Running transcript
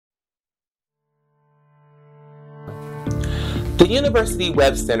The University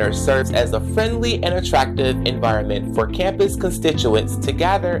Webb Center serves as a friendly and attractive environment for campus constituents to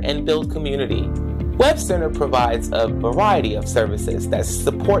gather and build community. Webb Center provides a variety of services that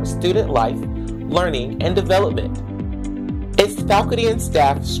support student life, learning, and development. Its faculty and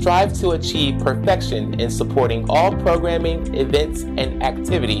staff strive to achieve perfection in supporting all programming, events, and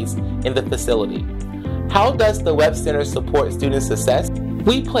activities in the facility. How does the Webb Center support student success?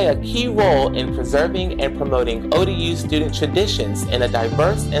 We play a key role in preserving and promoting ODU student traditions in a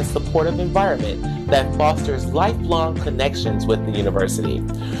diverse and supportive environment that fosters lifelong connections with the university.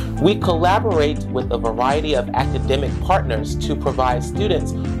 We collaborate with a variety of academic partners to provide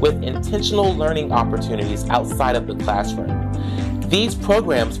students with intentional learning opportunities outside of the classroom. These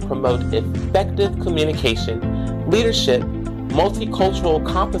programs promote effective communication, leadership, multicultural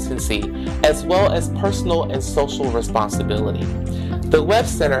competency, as well as personal and social responsibility. The Webb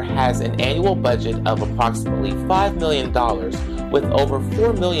Center has an annual budget of approximately $5 million with over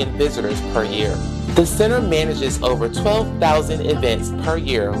 4 million visitors per year. The center manages over 12,000 events per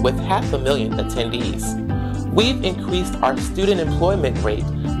year with 500,000 attendees. We've increased our student employment rate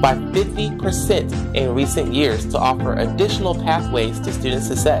by 50% in recent years to offer additional pathways to student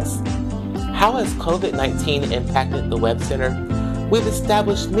success. How has COVID-19 impacted the Webb Center? We've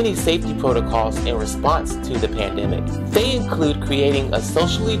established many safety protocols in response to the pandemic. They include creating a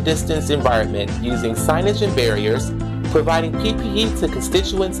socially distanced environment using signage and barriers, providing PPE to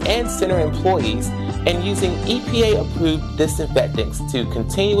constituents and center employees, and using EPA-approved disinfectants to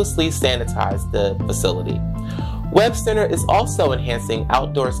continuously sanitize the facility. Webb Center is also enhancing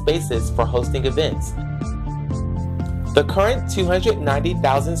outdoor spaces for hosting events. The current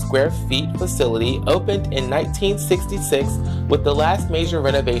 290,000 square feet facility opened in 1966 with the last major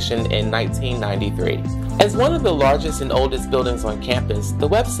renovation in 1993. As one of the largest and oldest buildings on campus, the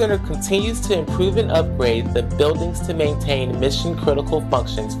Webb Center continues to improve and upgrade the buildings to maintain mission-critical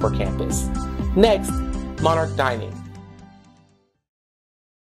functions for campus. Next, Monarch Dining.